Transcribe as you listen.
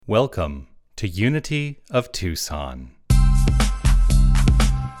Welcome to Unity of Tucson.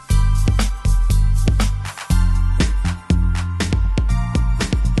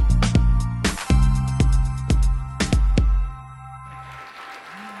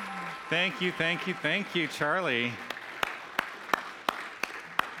 Thank you, Charlie.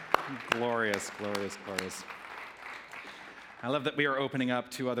 Glorious. I love that we are opening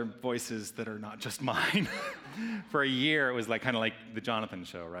up to other voices that are not just mine. For a year, it was kind of like the Jonathan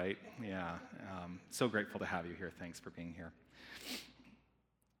Show, right? Yeah. So grateful to have you here. Thanks for being here.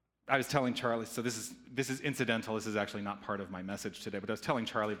 I was telling Charlie, so this is incidental. This is actually not part of my message today, but I was telling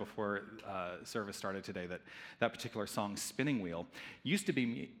Charlie before service started today that particular song, Spinning Wheel, used to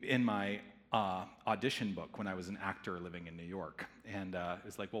be in my audition book when I was an actor living in New York. And it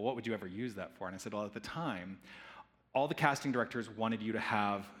was like, well, what would you ever use that for? And I said, well, at the time, all the casting directors wanted you to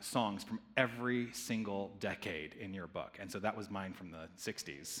have songs from every single decade in your book. And so that was mine from the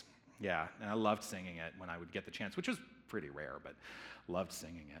 60s. Yeah, and I loved singing it when I would get the chance, which was pretty rare, but loved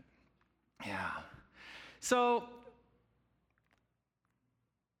singing it. Yeah. So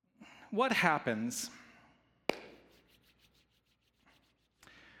what happens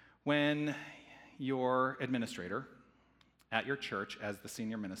when your administrator at your church, as the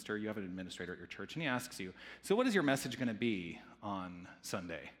senior minister, you have an administrator at your church, and he asks you, so what is your message going to be on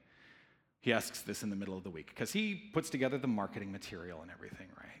Sunday? He asks this in the middle of the week, because he puts together the marketing material and everything,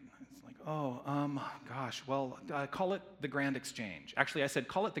 right? It's like, call it the Grand Exchange. Actually, I said,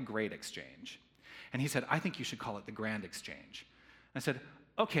 call it the Great Exchange. And he said, I think you should call it the Grand Exchange. And I said,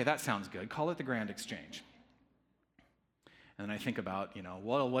 okay, that sounds good. Call it the Grand Exchange. And then I think about,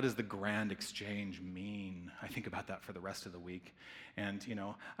 what does the Grand Exchange mean? I think about that for the rest of the week. And,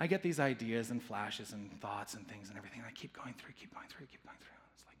 I get these ideas and flashes and thoughts and things and everything, and I keep going through.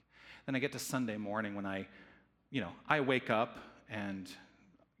 It's like, then I get to Sunday morning when I wake up and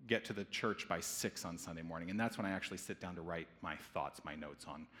get to the church by 6 on Sunday morning, and that's when I actually sit down to write my thoughts, my notes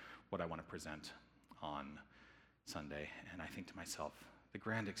on what I want to present on Sunday. And I think to myself, the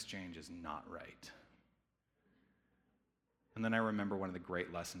Grand Exchange is not right. And then I remember one of the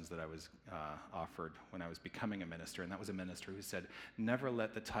great lessons that I was offered when I was becoming a minister, and that was a minister who said, never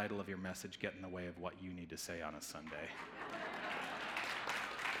let the title of your message get in the way of what you need to say on a Sunday.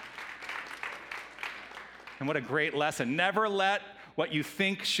 And what a great lesson. Never let what you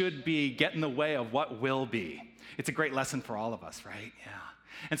think should be get in the way of what will be. It's a great lesson for all of us, right? Yeah.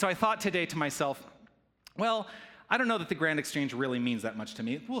 And so I thought today to myself, well, I don't know that the Grand Exchange really means that much to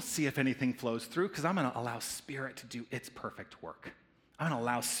me. We'll see if anything flows through, because I'm going to allow Spirit to do its perfect work. I'm going to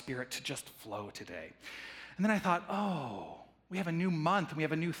allow Spirit to just flow today. And then I thought, we have a new month, and we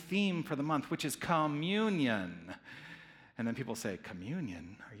have a new theme for the month, which is communion. And then people say,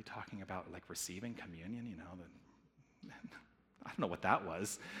 communion? Are you talking about receiving communion? I don't know what that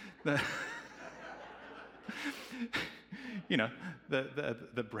was. The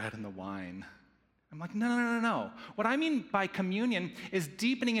bread and the wine. I'm like, no. What I mean by communion is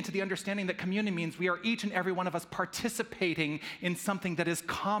deepening into the understanding that communion means we are each and every one of us participating in something that is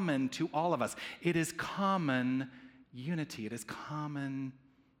common to all of us. It is common unity. It is common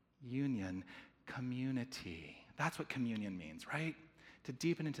union, community. That's what communion means, right? To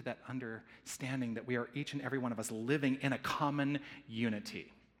deepen into that understanding that we are each and every one of us living in a common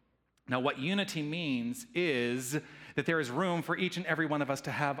unity. Now, what unity means is that there is room for each and every one of us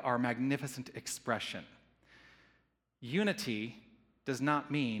to have our magnificent expression. Unity does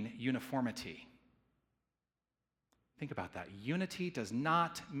not mean uniformity. Think about that. Unity does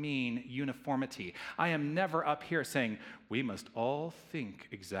not mean uniformity. I am never up here saying, we must all think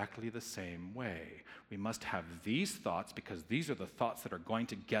exactly the same way. We must have these thoughts because these are the thoughts that are going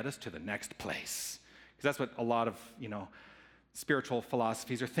to get us to the next place. Because that's what a lot of, spiritual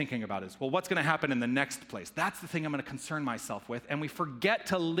philosophies are thinking about is, well, what's going to happen in the next place? That's the thing I'm going to concern myself with, and we forget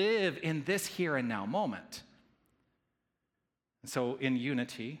to live in this here and now moment. And so in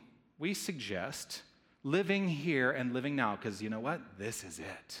unity, we suggest living here and living now, because you know what? This is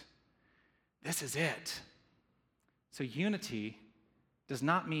it. This is it. So unity does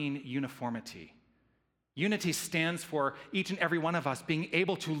not mean uniformity. Unity stands for each and every one of us being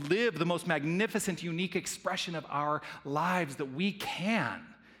able to live the most magnificent, unique expression of our lives that we can,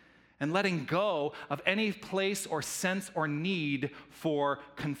 and letting go of any place or sense or need for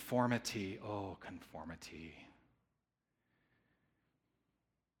conformity. Oh, conformity.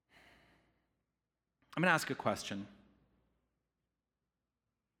 I'm going to ask a question.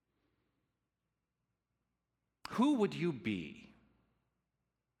 Who would you be?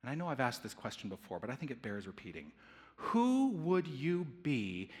 And I know I've asked this question before, but I think it bears repeating. Who would you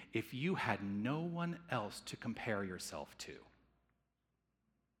be if you had no one else to compare yourself to?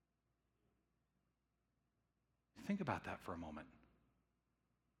 think about that for a moment.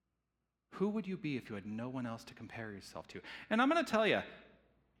 Who would you be if you had no one else to compare yourself to? And I'm going to tell you,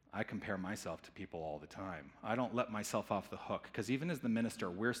 I compare myself to people all the time. I don't let myself off the hook, because even as the minister,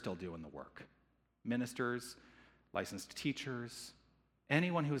 we're still doing the work. Ministers, licensed teachers,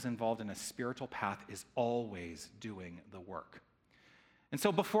 anyone who is involved in a spiritual path is always doing the work. And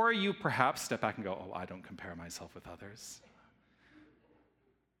so before you perhaps step back and go, oh, I don't compare myself with others,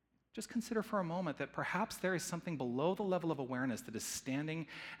 just consider for a moment that perhaps there is something below the level of awareness that is standing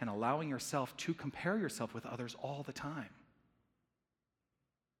and allowing yourself to compare yourself with others all the time.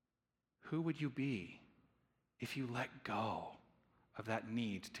 Who would you be if you let go of that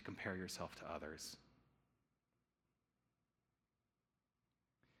need to compare yourself to others?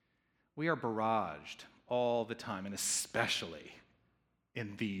 We are barraged all the time, and especially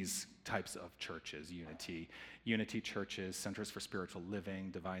in these types of churches, unity churches, centers for spiritual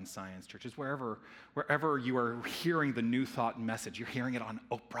living, divine science churches, wherever you are hearing the New Thought message, you're hearing it on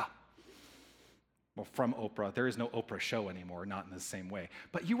Oprah. Well, from Oprah. There is no Oprah show anymore, not in the same way.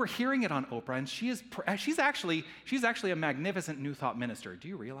 But you were hearing it on Oprah, and she's actually a magnificent New Thought minister. Do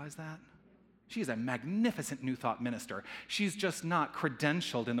you realize that? She's a magnificent New Thought minister. She's just not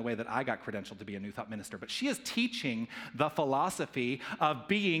credentialed in the way that I got credentialed to be a New Thought minister, but she is teaching the philosophy of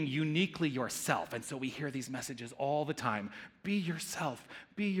being uniquely yourself. And so we hear these messages all the time. Be yourself,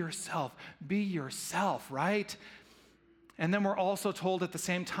 be yourself, be yourself, right? And then we're also told at the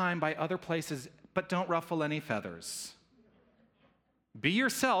same time by other places, but don't ruffle any feathers. Be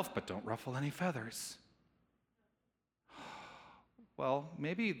yourself, but don't ruffle any feathers. Well,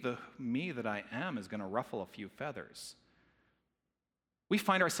 maybe the me that I am is going to ruffle a few feathers. We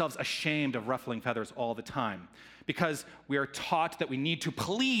find ourselves ashamed of ruffling feathers all the time because we are taught that we need to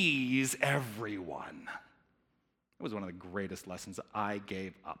please everyone. It was one of the greatest lessons I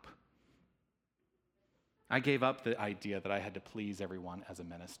gave up. I gave up the idea that I had to please everyone as a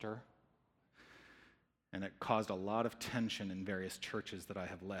minister. And it caused a lot of tension in various churches that I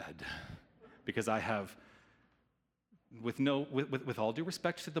have led because I have, with all due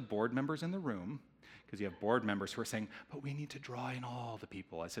respect to the board members in the room, because you have board members who are saying, but we need to draw in all the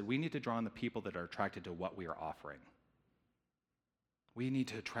people. I said, we need to draw in the people that are attracted to what we are offering. We need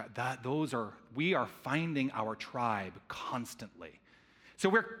to attract that. We are finding our tribe constantly. So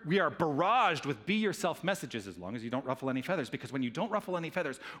we are barraged with be yourself messages as long as you don't ruffle any feathers, because when you don't ruffle any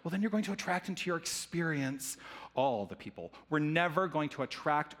feathers, well, then you're going to attract into your experience all the people. We're never going to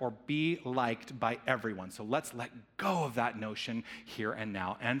attract or be liked by everyone. So let's let go of that notion here and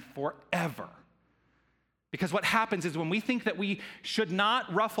now and forever. Because what happens is when we think that we should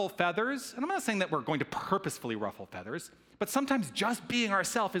not ruffle feathers, and I'm not saying that we're going to purposefully ruffle feathers, but sometimes just being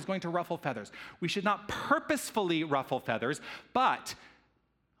ourselves is going to ruffle feathers. We should not purposefully ruffle feathers, but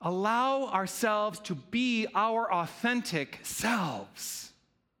allow ourselves to be our authentic selves.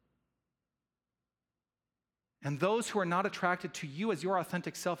 And those who are not attracted to you as your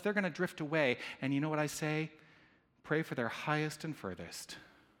authentic self, they're going to drift away. And you know what I say? Pray for their highest and furthest.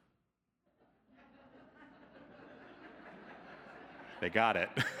 They got it.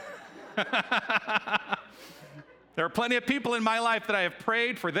 There are plenty of people in my life that I have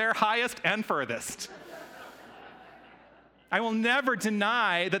prayed for their highest and furthest. I will never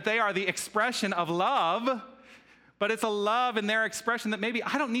deny that they are the expression of love, but it's a love in their expression that maybe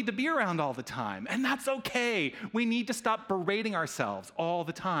I don't need to be around all the time. And that's okay. We need to stop berating ourselves all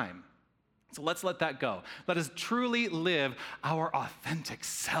the time. So let's let that go. Let us truly live our authentic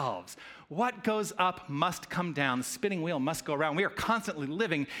selves. What goes up must come down. The spinning wheel must go around. We are constantly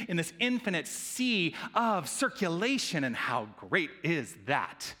living in this infinite sea of circulation, and how great is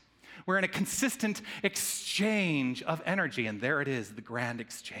that? We're in a consistent exchange of energy, and there it is, the grand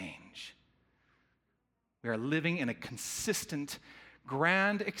exchange. We are living in a consistent,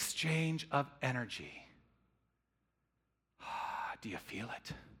 grand exchange of energy. Do you feel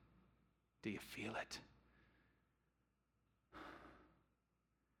it? Do you feel it?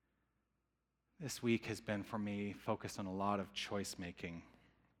 This week has been, for me, focused on a lot of choice making.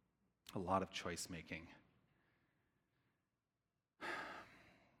 A lot of choice making.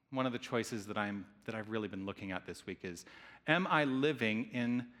 One of the choices that I've really been looking at this week is, am I living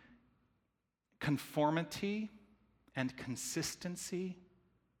in conformity and consistency?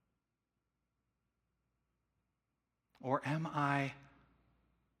 Or am I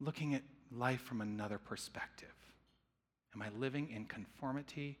looking at life from another perspective? Am I living in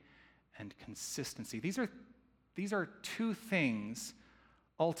conformity and consistency? These are two things,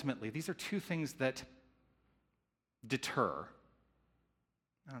 ultimately, these are two things that deter.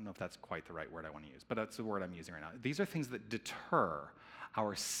 I don't know if that's quite the right word I want to use, but that's the word I'm using right now. These are things that deter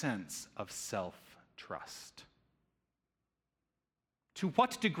our sense of self-trust. To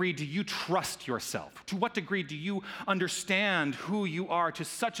what degree do you trust yourself? To what degree do you understand who you are to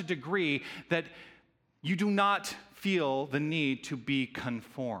such a degree that you do not feel the need to be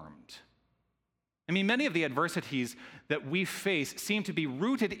conformed? I mean, many of the adversities that we face seem to be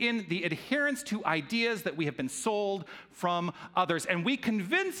rooted in the adherence to ideas that we have been sold from others. And we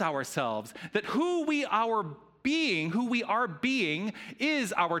convince ourselves that who we are being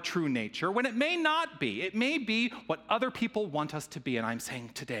is our true nature, when it may not be. It may be what other people want us to be. And I'm saying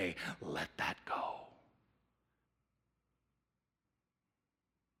today, let that go.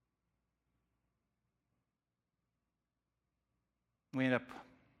 We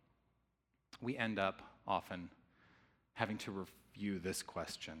end up often having to review this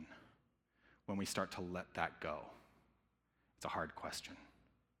question when we start to let that go. It's a hard question.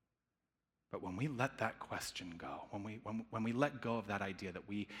 But when we let that question go, when we let go of that idea that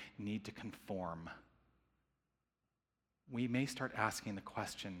we need to conform, we may start asking the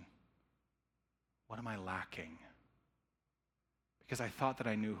question, what am I lacking? Because I thought that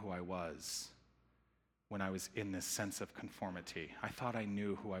I knew who I was when I was in this sense of conformity. I thought I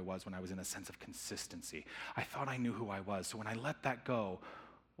knew who I was when I was in a sense of consistency. I thought I knew who I was. So when I let that go,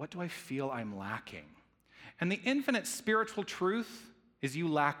 what do I feel I'm lacking? And the infinite spiritual truth is you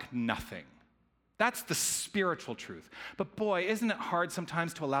lack nothing. That's the spiritual truth. But boy, isn't it hard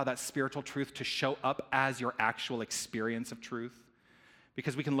sometimes to allow that spiritual truth to show up as your actual experience of truth?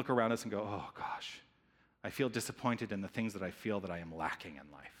 Because we can look around us and go, oh gosh, I feel disappointed in the things that I feel that I am lacking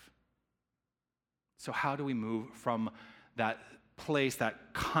in life. So how do we move from that place,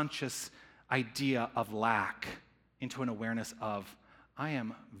 that conscious idea of lack, into an awareness of, I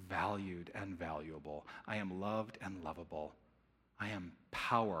am valued and valuable. I am loved and lovable. I am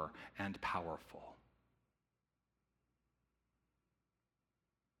power and powerful.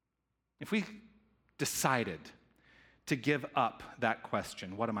 If we decided to give up that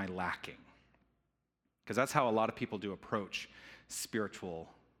question, what am I lacking? Because that's how a lot of people do approach spiritual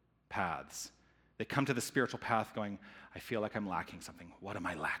paths. They come to the spiritual path going, I feel like I'm lacking something. What am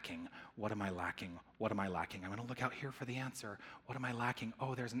I lacking? What am I lacking? What am I lacking? I'm going to look out here for the answer. What am I lacking?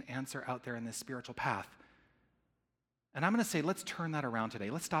 Oh, there's an answer out there in this spiritual path. And I'm going to say, let's turn that around today.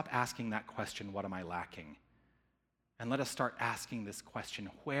 Let's stop asking that question, what am I lacking? And let us start asking this question,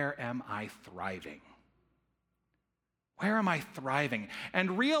 where am I thriving? Where am I thriving?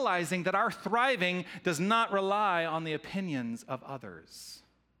 And realizing that our thriving does not rely on the opinions of others.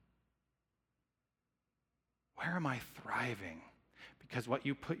 Where am I thriving? Because what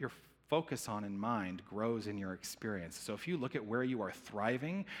you put your focus on in mind grows in your experience. So if you look at where you are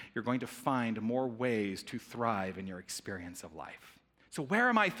thriving, you're going to find more ways to thrive in your experience of life. So where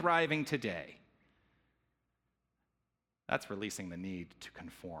am I thriving today? That's releasing the need to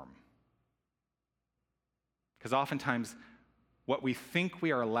conform. Because oftentimes, what we think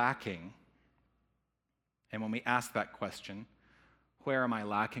we are lacking, and when we ask that question, where am I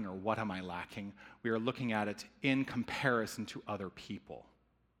lacking or what am I lacking, we are looking at it in comparison to other people.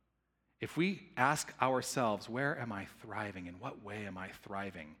 If we ask ourselves, where am I thriving? In what way am I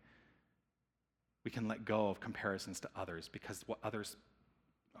thriving? We can let go of comparisons to others, because what others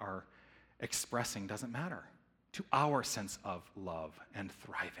are expressing doesn't matter to our sense of love and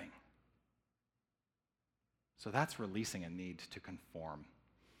thriving. So that's releasing a need to conform.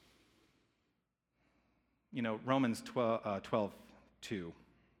 You know, Romans 12:2.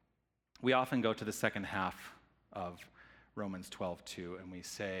 We often go to the second half of Romans 12:2 and we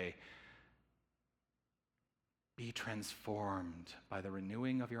say, be transformed by the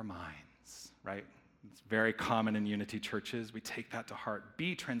renewing of your minds, right? It's very common in Unity churches. We take that to heart.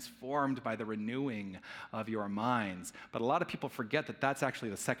 Be transformed by the renewing of your minds. But a lot of people forget that that's actually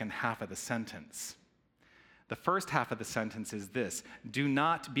the second half of the sentence. The first half of the sentence is this: do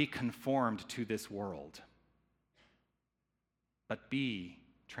not be conformed to this world, but be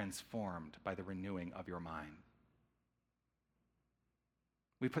transformed by the renewing of your mind.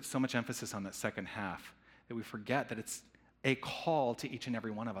 We put so much emphasis on that second half that we forget that it's a call to each and every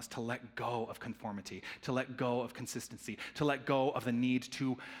one of us to let go of conformity, to let go of consistency, to let go of the need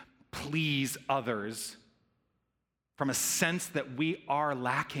to please others from a sense that we are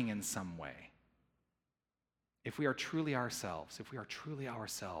lacking in some way. If we are truly ourselves,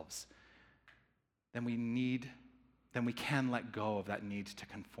 then we can let go of that need to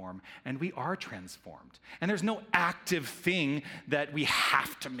conform, and we are transformed. And there's no active thing that we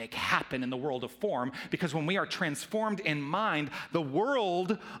have to make happen in the world of form, because when we are transformed in mind, the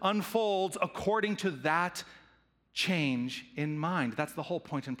world unfolds according to that change in mind. That's the whole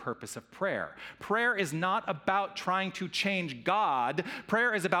point and purpose of prayer. Prayer is not about trying to change God.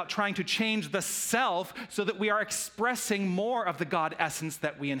 Prayer is about trying to change the self so that we are expressing more of the God essence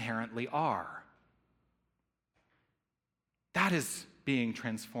that we inherently are. That is being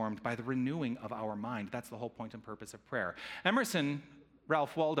transformed by the renewing of our mind. That's the whole point and purpose of prayer.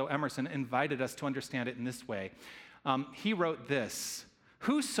 Ralph Waldo Emerson, invited us to understand it in this way. He wrote this: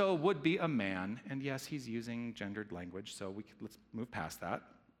 "Whoso would be a man," and yes, he's using gendered language, so let's move past that,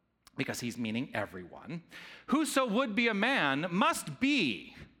 because he's meaning everyone. "Whoso would be a man must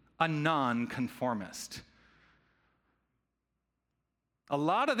be a nonconformist." A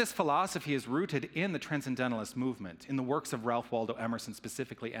lot of this philosophy is rooted in the Transcendentalist movement, in the works of Ralph Waldo Emerson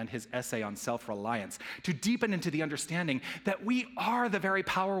specifically, and his essay on self-reliance, to deepen into the understanding that we are the very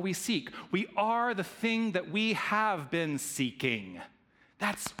power we seek. We are the thing that we have been seeking.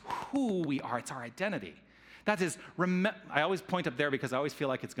 That's who we are. It's our identity. That is, I always point up there because I always feel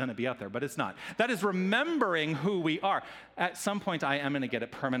like it's going to be up there, but it's not. That is remembering who we are. At some point, I am going to get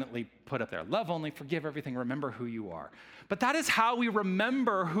it permanently put up there. Love only, forgive everything, remember who you are. But that is how we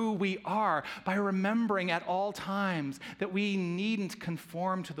remember who we are, by remembering at all times that we needn't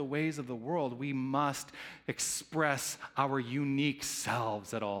conform to the ways of the world. We must express our unique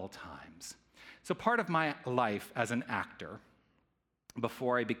selves at all times. So part of my life as an actor,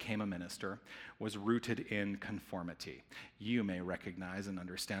 before I became a minister, was rooted in conformity. You may recognize and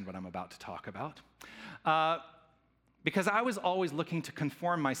understand what I'm about to talk about. Because I was always looking to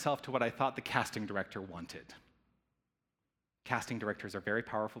conform myself to what I thought the casting director wanted. Casting directors are very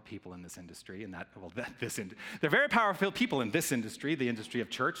powerful people in this industry, they're very powerful people in this industry, the industry of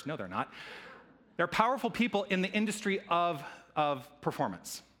church. No, they're not. They're powerful people in the industry of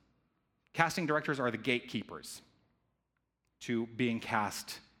performance. Casting directors are the gatekeepers to being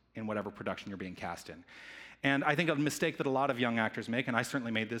cast in whatever production you're being cast in. And I think a mistake that a lot of young actors make, and I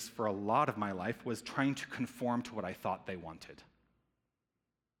certainly made this for a lot of my life, was trying to conform to what I thought they wanted.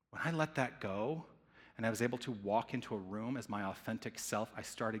 When I let that go, and I was able to walk into a room as my authentic self, I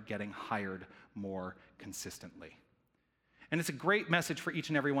started getting hired more consistently. And it's a great message for each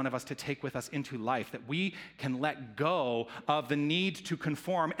and every one of us to take with us into life, that we can let go of the need to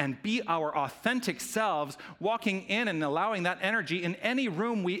conform and be our authentic selves, walking in and allowing that energy in any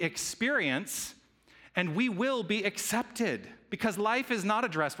room we experience, and we will be accepted. Because life is not a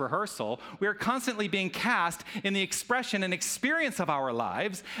dress rehearsal. We are constantly being cast in the expression and experience of our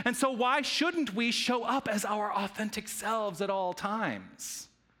lives, and so why shouldn't we show up as our authentic selves at all times?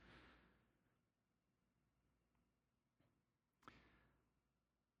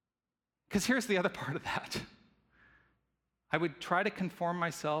 Because here's the other part of that. I would try to conform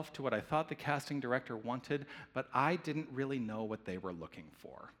myself to what I thought the casting director wanted, but I didn't really know what they were looking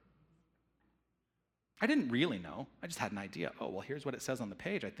for. I didn't really know. I just had an idea. Oh, well, here's what it says on the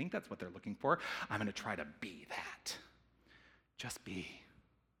page. I think that's what they're looking for. I'm going to try to be that. Just be.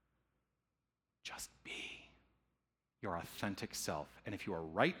 Just be your authentic self. And if you are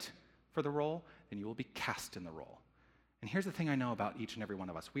right for the role, then you will be cast in the role. And here's the thing I know about each and every one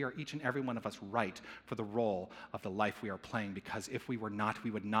of us. We are each and every one of us right for the role of the life we are playing, because if we were not, we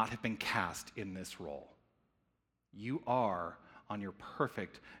would not have been cast in this role. You are on your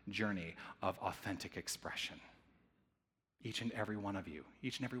perfect journey of authentic expression. Each and every one of you,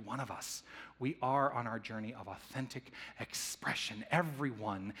 each and every one of us, we are on our journey of authentic expression.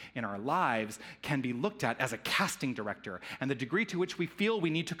 Everyone in our lives can be looked at as a casting director, and the degree to which we feel we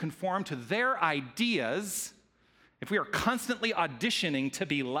need to conform to their ideas, if we are constantly auditioning to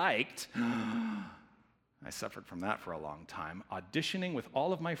be liked, I suffered from that for a long time, auditioning with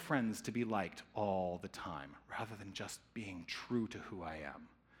all of my friends to be liked all the time, rather than just being true to who I am.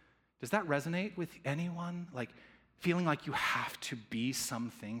 Does that resonate with anyone? Like, feeling like you have to be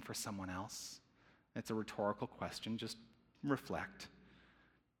something for someone else? It's a rhetorical question, just reflect.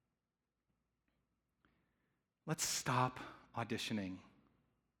 Let's stop auditioning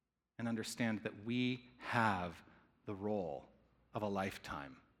and understand that we have the role of a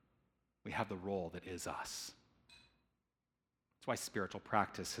lifetime. We have the role that is us. That's why spiritual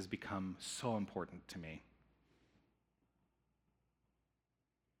practice has become so important to me.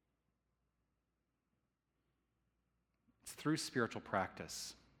 It's through spiritual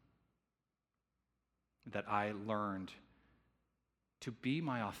practice that I learned to be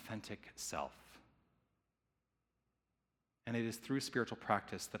my authentic self. And it is through spiritual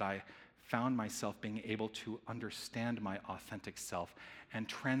practice that I found myself being able to understand my authentic self and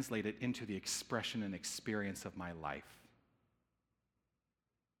translate it into the expression and experience of my life.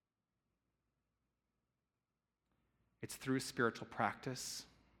 It's through spiritual practice,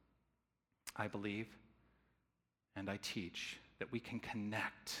 I believe, and I teach that we can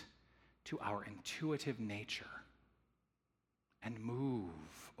connect to our intuitive nature and move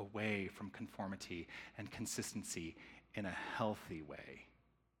away from conformity and consistency in a healthy way.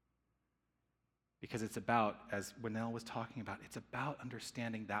 Because it's about, as Winnell was talking about, it's about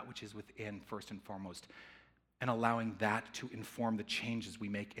understanding that which is within first and foremost and allowing that to inform the changes we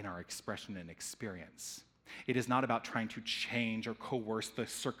make in our expression and experience. It is not about trying to change or coerce the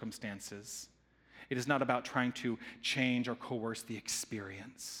circumstances. It is not about trying to change or coerce the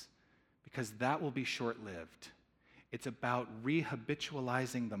experience, because that will be short-lived. It's about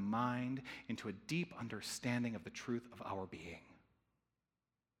rehabitualizing the mind into a deep understanding of the truth of our being.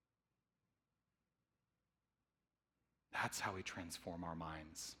 That's how we transform our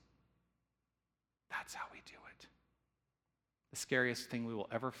minds. That's how we do it. The scariest thing we will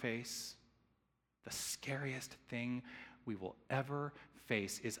ever face, the scariest thing we will ever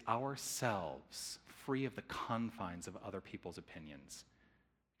face is ourselves free of the confines of other people's opinions.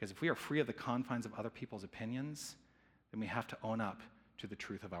 Because if we are free of the confines of other people's opinions, then we have to own up to the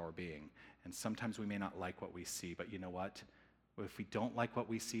truth of our being. And sometimes we may not like what we see, but you know what? If we don't like what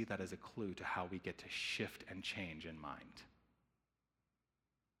we see, that is a clue to how we get to shift and change in mind.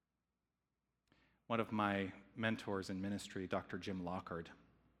 One of my mentors in ministry, Dr. Jim Lockard,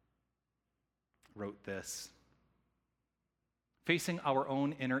 wrote this: "Facing our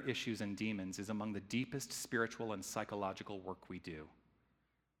own inner issues and demons is among the deepest spiritual and psychological work we do.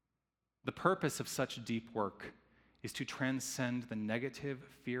 The purpose of such deep work is to transcend the negative,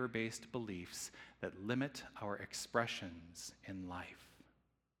 fear-based beliefs that limit our expressions in life."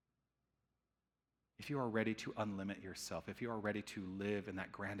 If you are ready to unlimit yourself, if you are ready to live in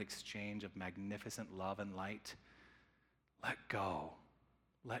that grand exchange of magnificent love and light, let go.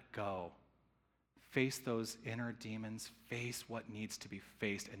 Let go. Face those inner demons, face what needs to be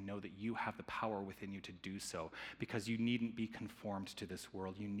faced, and know that you have the power within you to do so, because you needn't be conformed to this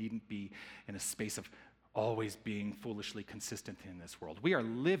world. You needn't be in a space of always being foolishly consistent in this world. We are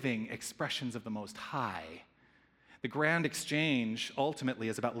living expressions of the Most High. The grand exchange ultimately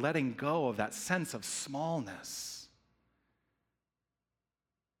is about letting go of that sense of smallness.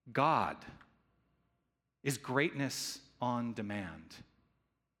 God is greatness on demand,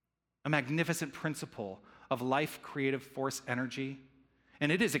 a magnificent principle of life, creative force, energy,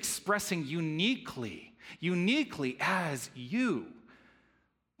 and it is expressing uniquely as you.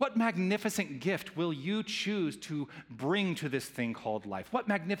 What magnificent gift will you choose to bring to this thing called life? What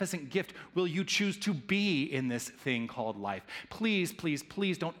magnificent gift will you choose to be in this thing called life? Please, please,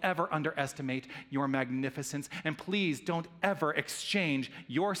 please don't ever underestimate your magnificence, and please don't ever exchange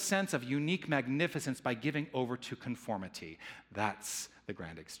your sense of unique magnificence by giving over to conformity. That's the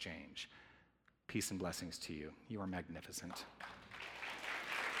grand exchange. Peace and blessings to you. You are magnificent.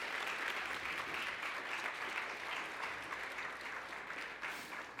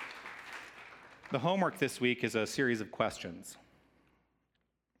 The homework this week is a series of questions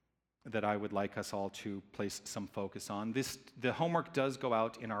that I would like us all to place some focus on. The homework does go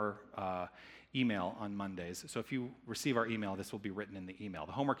out in our email on Mondays. So if you receive our email, this will be written in the email.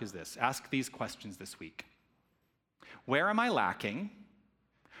 The homework is this: ask these questions this week. Where am I lacking?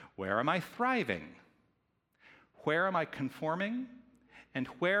 Where am I thriving? Where am I conforming? And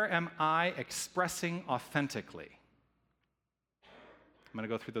where am I expressing authentically? I'm going to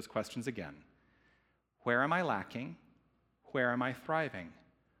go through those questions again. Where am I lacking? Where am I thriving?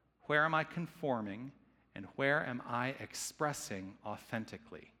 Where am I conforming? And where am I expressing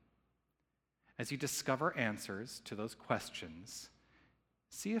authentically? As you discover answers to those questions,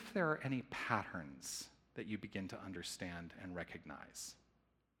 see if there are any patterns that you begin to understand and recognize.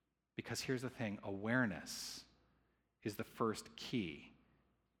 Because here's the thing, awareness is the first key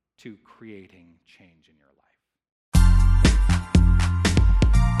to creating change in your life.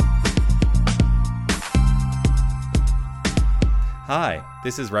 Hi,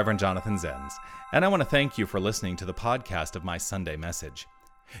 this is Reverend Jonathan Zenz, and I want to thank you for listening to the podcast of my Sunday message.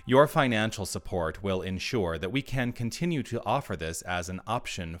 Your financial support will ensure that we can continue to offer this as an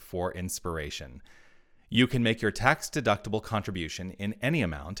option for inspiration. You can make your tax-deductible contribution in any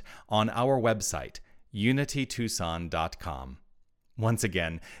amount on our website, unitytucson.com. Once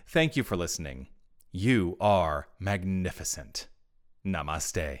again, thank you for listening. You are magnificent.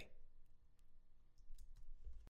 Namaste.